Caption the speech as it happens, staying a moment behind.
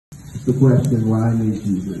the question why I need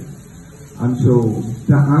Jesus. And so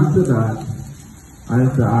to answer that, I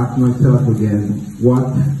have to ask myself again, what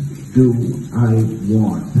do I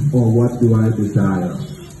want, or what do I desire?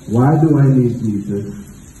 Why do I need Jesus?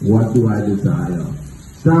 What do I desire?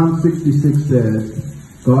 Psalm 66 says,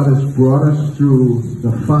 God has brought us through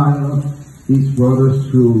the fire, He's brought us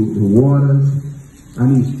through the waters,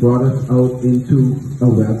 and He's brought us out into a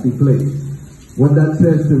wealthy place. What that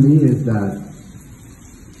says to me is that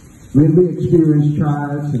when we experience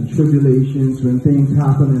trials and tribulations, when things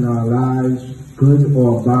happen in our lives, good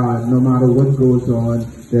or bad, no matter what goes on,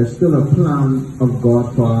 there's still a plan of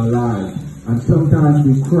God for our lives. And sometimes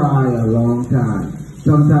we cry a long time.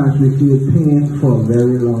 Sometimes we feel pain for a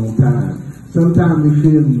very long time. Sometimes we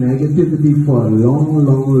feel negativity for a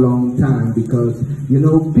long time because, you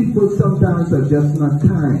know, people sometimes are just not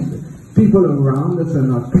kind. People around us are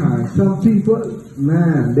not kind. Some people,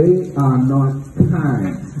 man, they are not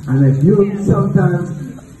kind. And if you sometimes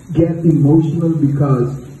get emotional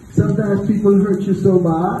because sometimes people hurt you so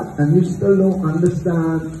bad and you still don't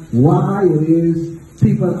understand why it is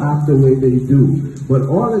people act the way they do. But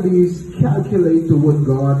all of these calculate toward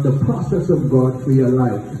God, the process of God for your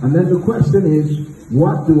life. And then the question is,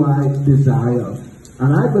 what do I desire?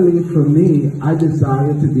 And I believe for me, I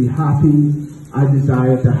desire to be happy. I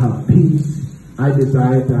desire to have peace. I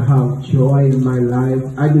desire to have joy in my life.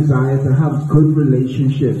 I desire to have good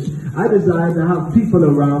relationships. I desire to have people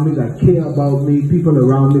around me that care about me, people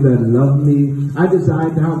around me that love me. I desire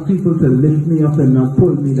to have people to lift me up and not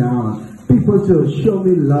pull me down. People to show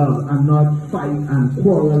me love and not fight and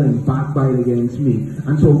quarrel and backbite against me.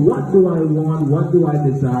 And so what do I want? What do I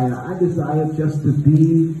desire? I desire just to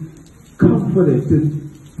be comforted,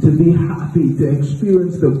 to be happy, to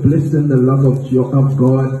experience the bliss and the love of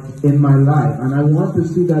God in my life. And I want to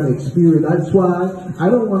see that experience. That's why I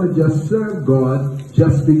don't want to just serve God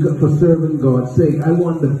just because for serving God's sake. I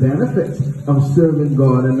want the benefits of serving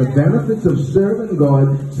God. And the benefits of serving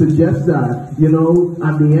God suggest that, you know,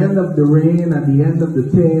 at the end of the rain, at the end of the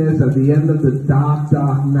tears, at the end of the dark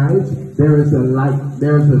nights, there is a light,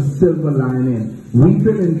 there is a silver lining.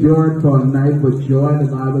 Weeping endured for a night, but joy,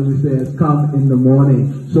 the Bible says, come in the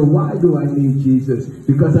morning. So why do I need Jesus?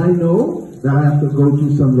 Because I know that I have to go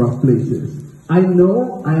through some rough places. I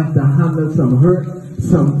know I have to handle some hurt,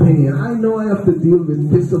 some pain. I know I have to deal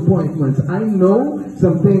with disappointments. I know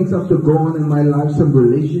some things have to go on in my life, some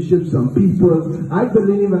relationships, some people. I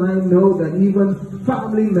believe and I know that even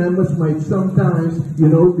family members might sometimes, you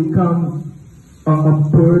know, become a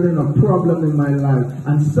burden, a problem in my life.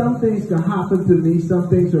 And some things can happen to me, some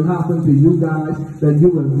things will happen to you guys that you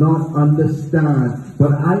will not understand.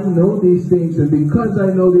 But I know these things, and because I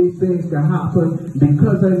know these things can happen,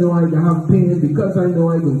 because I know I can have pain, because I know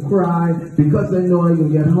I can cry, because I know I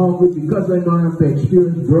can get hungry, because I know I have to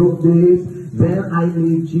experience broke days, then I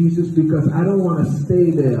need Jesus, because I don't want to stay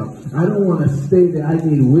there. I don't want to stay there. I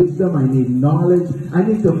need wisdom. I need knowledge. I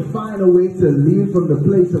need to find a way to leave from the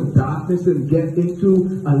place of darkness and get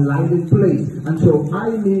into a lighted place. And so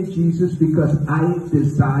I need Jesus because I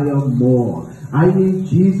desire more. I need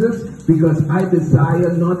Jesus because I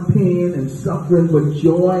desire not pain and suffering, but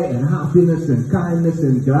joy and happiness and kindness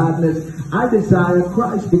and gladness. I desire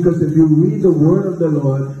Christ because if you read the word of the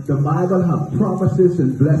Lord, the Bible has promises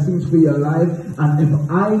and blessings for your life. And if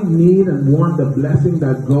I need and want the blessing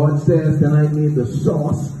that God says, then I need the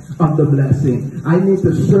source of the blessing. I need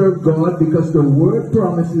to serve God because the word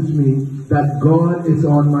promises me that God is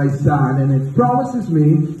on my side, and it promises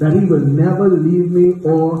me that He will never leave me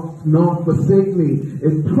or nor forsake me.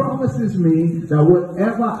 It promises me that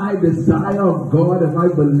whatever I desire of God, if I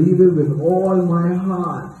believe it with all my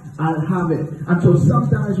heart, I'll have it. And so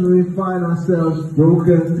sometimes when we find ourselves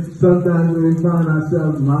broken, sometimes when we find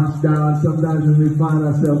ourselves mashed down, sometimes when we find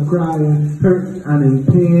ourselves crying, hurt, and in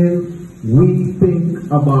pain, we think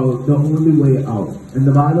about the only way out. And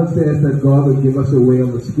the Bible says that God will give us a way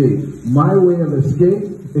of escape. My way of escape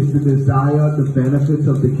is to desire the benefits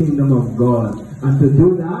of the kingdom of God. And to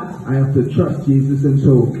do that, I have to trust Jesus. And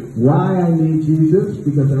so, why I need Jesus?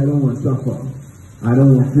 Because I don't want to suffer. I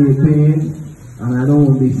don't want to feel pain. And I don't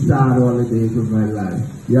want to be sad all the days of my life.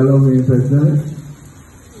 Yellow means I said?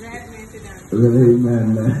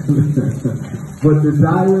 Amen. But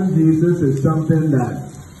desiring Jesus is something that,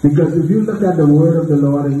 because if you look at the word of the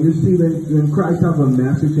Lord and you see when Christ has a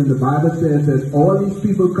message, and the Bible says that all these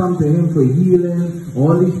people come to Him for healing,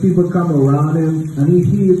 all these people come around Him, and He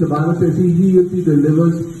heals. The Bible says He heals, He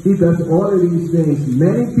delivers, He does all of these things.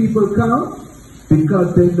 Many people come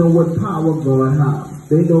because they know what power God has.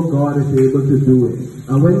 they know God is able to do it.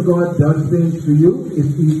 And when God does things for you,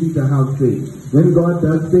 it's easy to have faith. When God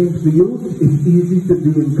does things for you, it's easy to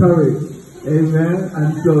be encouraged. Amen.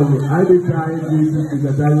 And so I desire Jesus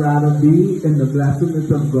because I'd rather be in the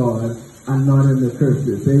blessedness of God and not in the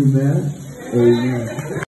curses. Amen. Amen.